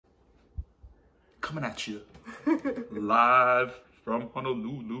coming at you live from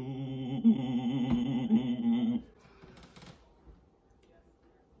Honolulu.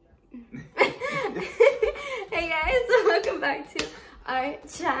 Hey guys, welcome back to our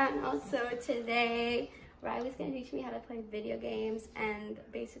channel. So today Rai was going to teach me how to play video games, and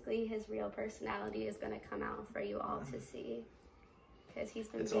basically his real personality is going to come out for you all to see, because he's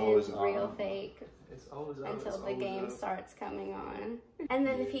been being real fake until the game starts coming on. And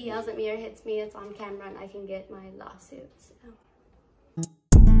then if he yells at me or hits me, it's on camera and I can get my lawsuits. So.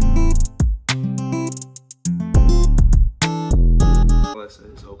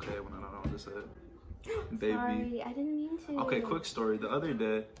 It's okay when I don't know what to say. Baby. Sorry, I didn't mean to. Okay, quick story. The other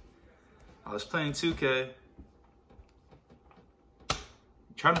day, I was playing 2K,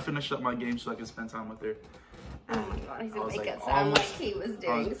 trying to finish up my game so I can spend time with her. Oh my god, he's gonna make it sound like he was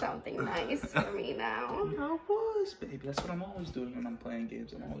doing something nice for me now. I was, baby. That's what I'm always doing when I'm playing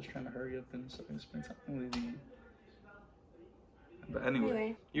games. I'm always trying to hurry up and so I can spend time with you. But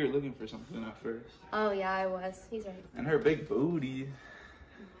anyway, you were looking for something at first. Oh yeah, I was. He's right. And her big booty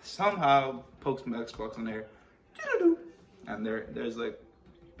somehow pokes my Xbox in there. And there's like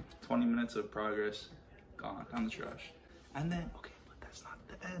 20 minutes of progress gone down the trash. And then, okay, but that's not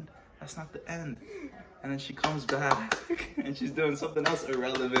the end. That's not the end. And then she comes back and she's doing something else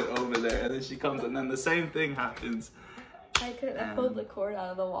irrelevant over there. And then she comes and then the same thing happens. I pulled the cord out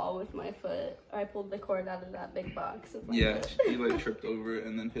of the wall with my foot. Or I pulled the cord out of that big box with my foot. She like tripped over it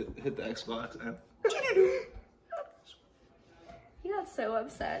and then hit the Xbox and he got so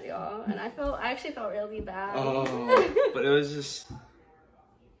upset, y'all. And I actually felt really bad. Oh, but it was just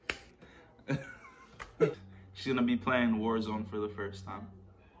she's gonna be playing Warzone for the first time.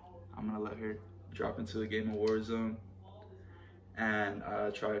 I'm gonna let her drop into a game of Warzone and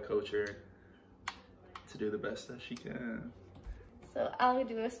try to coach her to do the best that she can. So I'll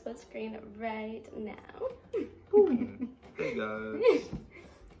do a split screen right now. Hey guys.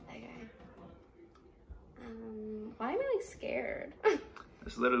 Okay. Why am I like scared?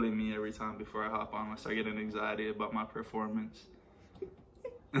 It's literally me every time before I hop on. I start getting anxiety about my performance.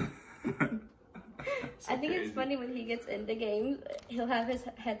 I think it's funny when he gets into games, he'll have his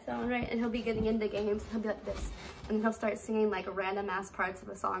headset on, right? And he'll be getting into games, he'll be like this. And he'll start singing like random ass parts of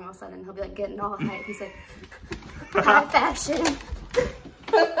a song all of a sudden. He'll be like getting all hype. He's like, high fashion.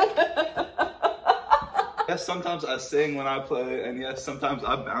 Yes, sometimes I sing when I play, and yes, sometimes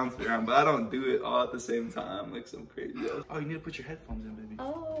I bounce around, but I don't do it all at the same time like some crazy ass. Oh, you need to put your headphones in, baby.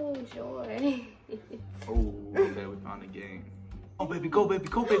 Oh, joy. Oh, okay, we found a game. Oh, baby, go, baby,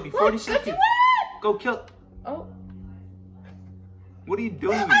 go, baby. 40 seconds. Go kill. Oh. What are you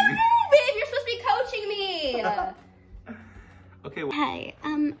doing? Oh, no, babe, you're supposed to be coaching me. Okay. Well. Hey,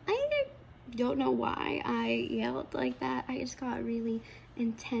 I don't know why I yelled like that. I just got really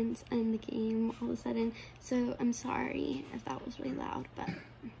intense in the game all of a sudden. So I'm sorry if that was really loud, but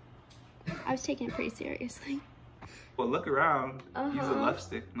I was taking it pretty seriously. Well, look around. Use the left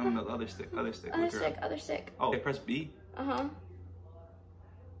stick. No, the other stick. Other stick. Other stick. Oh, okay, press B.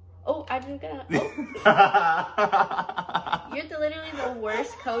 Oh, I'm gonna. Oh. You're literally the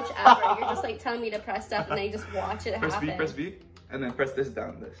worst coach ever. You're just like telling me to press stuff and then you just watch it happen. Press B, and then press this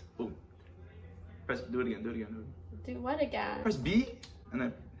down. This. Boom. Do it again. Do what again? Press B, and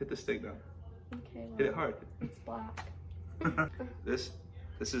then hit the stick down. Okay. Well, hit it hard. It's black. This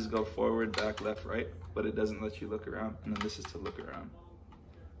is go forward, back, left, right, but it doesn't let you look around. And then this is to look around.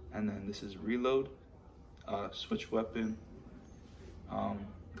 And then this is reload, switch weapon,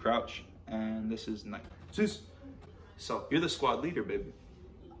 crouch, and this is knife. So you're the squad leader, baby.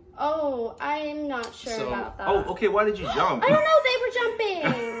 Oh, I'm not sure about that. Oh, okay. Why did you jump? I don't know. They were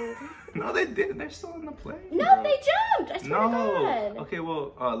jumping. No, they didn't. They're still in the plane. No, they jumped. I swear to God. Okay,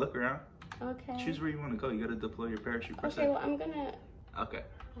 well, look around. Okay. Choose where you want to go. You gotta deploy your parachute. Okay, well, I'm gonna. Okay.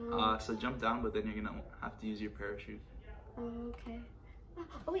 So jump down, but then you're gonna have to use your parachute. Oh, okay.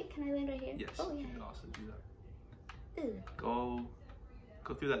 Oh wait, can I land right here? Yes. Oh yeah. You can also do that. Ew.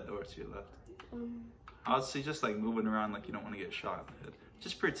 Go through that door to your left. I'll say just like moving around like you don't want to get shot in the head.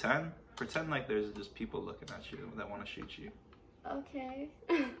 Just pretend like there's just people looking at you that want to shoot you. Okay.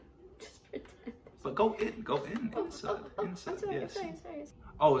 Just pretend. But go in, inside. I'm sorry.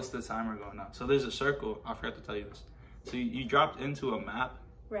 Oh, it's the timer going out. So there's a circle. I forgot to tell you this. So you dropped into a map.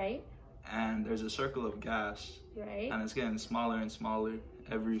 Right. And there's a circle of gas. Right. And it's getting smaller and smaller.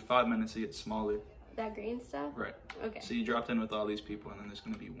 Every 5 minutes it gets smaller. That green stuff? Right. Okay. So you dropped in with all these people, and then there's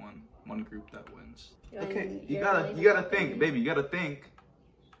gonna be one group that wins. Okay. You really gotta think, baby. You gotta think.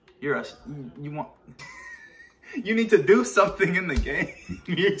 You want. You need to do something in the game.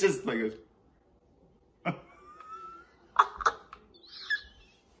 You're just like a.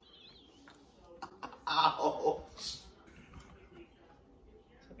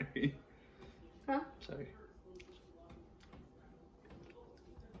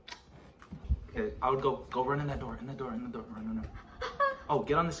 I would go run in that door, run. Oh,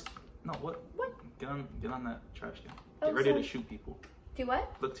 get on this. No, what? Get on that trash can. Get ready to shoot people. Do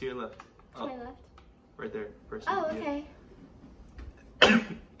what? Look to your left. To my left. Right there. Person. Oh, okay.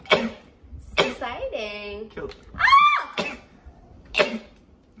 Exciting. Killed. Ah!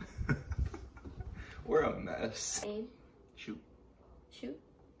 We're a mess. Aim. Shoot. Shoot.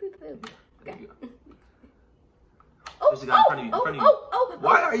 Boop, boop. There Okay. you go. Oh, There's a guy in front of you.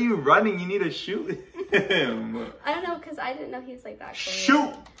 Why are you running? You need to shoot him. I don't know, because I didn't know he was like that close.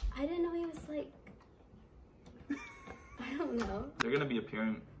 Shoot! I didn't know he was like... I don't know. They're gonna be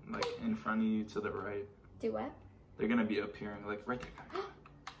appearing like in front of you to the right. Do what? They're gonna be appearing like right there.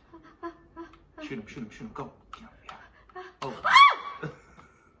 Shoot him, go. Yeah. Oh.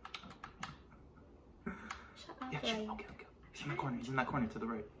 Shut up. Yeah, shoot. Okay. He's in that corner to the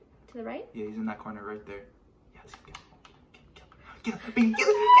right. To the right? Yeah, he's in that corner right there. Yeah, get him.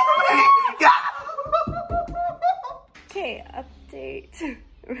 Okay, update.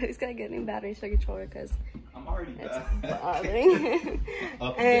 Rose gotta get a new batteries for the controller because I'm already back. bothering him.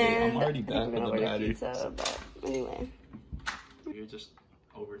 I'm already back with the order battery. Pizza, but anyway. You're just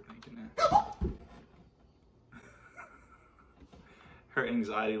overthinking it. Her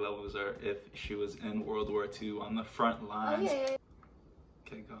anxiety levels are if she was in World War II on the front lines. Okay.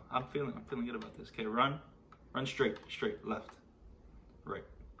 Okay, go. I'm feeling good about this. Okay, run straight, left, right.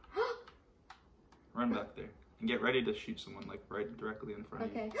 Run back there and get ready to shoot someone like right directly in front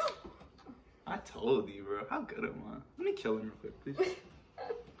of you. Okay. I told you, bro. How good am I? Let me kill him real quick, please.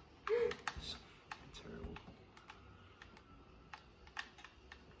 So terrible.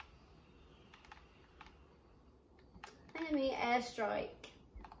 Enemy airstrike.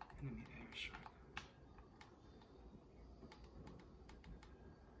 Enemy airstrike.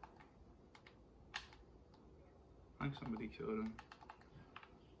 I think somebody killed him.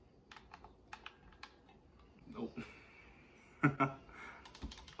 Nope.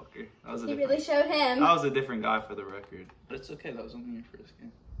 Okay, that was a He different. really showed him. That was a different guy for the record. But it's okay. That was only your first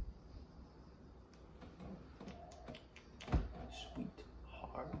game.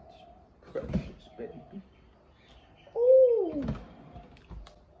 Sweetheart, precious baby. Ooh.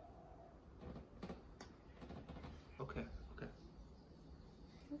 Okay.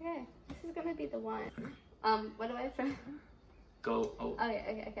 Okay, this is gonna be the one. What do I have to... Go. Oh.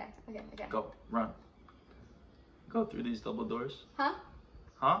 Okay. Go. Run. Go through these double doors. Huh?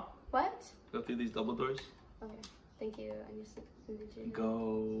 Huh? What? Go through these double doors. Okay, thank you. I just needed you.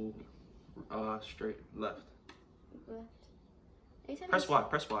 Go straight left. Left. Press Y.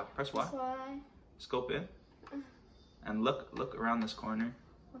 Press Y. Scope in. And look around this corner.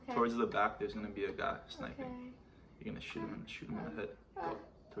 Okay. Towards the back, there's gonna be a guy sniping. Okay. You're gonna shoot him in the head. Go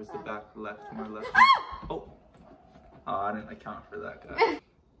towards the back, left, more left. Oh, I didn't account for that guy.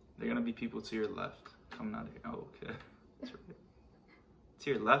 They're gonna be people to your left coming out of here. Oh, okay. That's right. To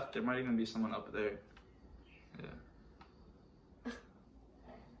your left, there might even be someone up there. Yeah.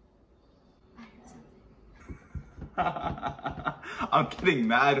 I'm getting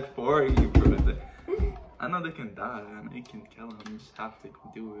mad for you, bro. I know they can die. I know you can kill them. You just have to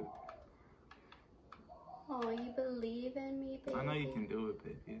do it. Oh, you believe in me, baby? I know you can do it,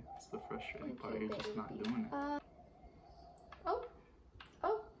 baby. It's the frustrating part. You're just not doing it. Oh.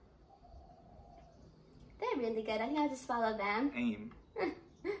 They're really good. I think I'll just follow them. Aim.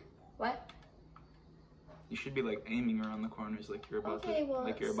 What? You should be like aiming around the corners, like you're about to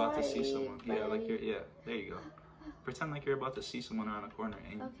see someone. Buddy. Yeah, like there you go. Pretend like you're about to see someone around a corner.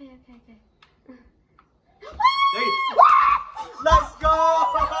 Aim. Okay. There you go. Let's go,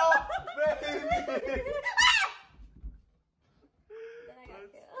 baby.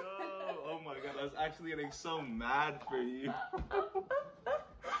 Let's go. Oh my god, I was actually getting so mad for you.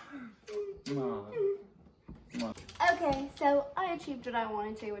 Come on. Okay, so I achieved what I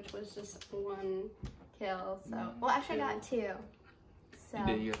wanted to, which was just one kill. So, well, actually, I got two. So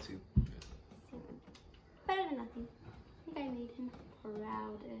You got two. better than nothing. I think I made him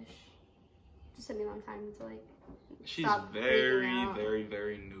proudish. Just took me a long time to like. She's stop very, freaking out.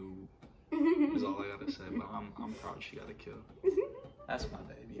 very new. Is all I gotta say. But I'm proud she got a kill. That's my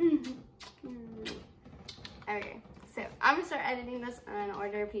baby. Okay, so I'm gonna start editing this and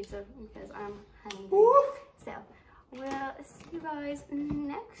order pizza because I'm hungry. So we'll see you guys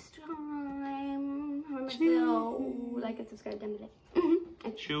next time. Remember to like and subscribe down below.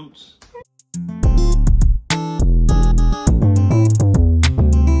 Shoots.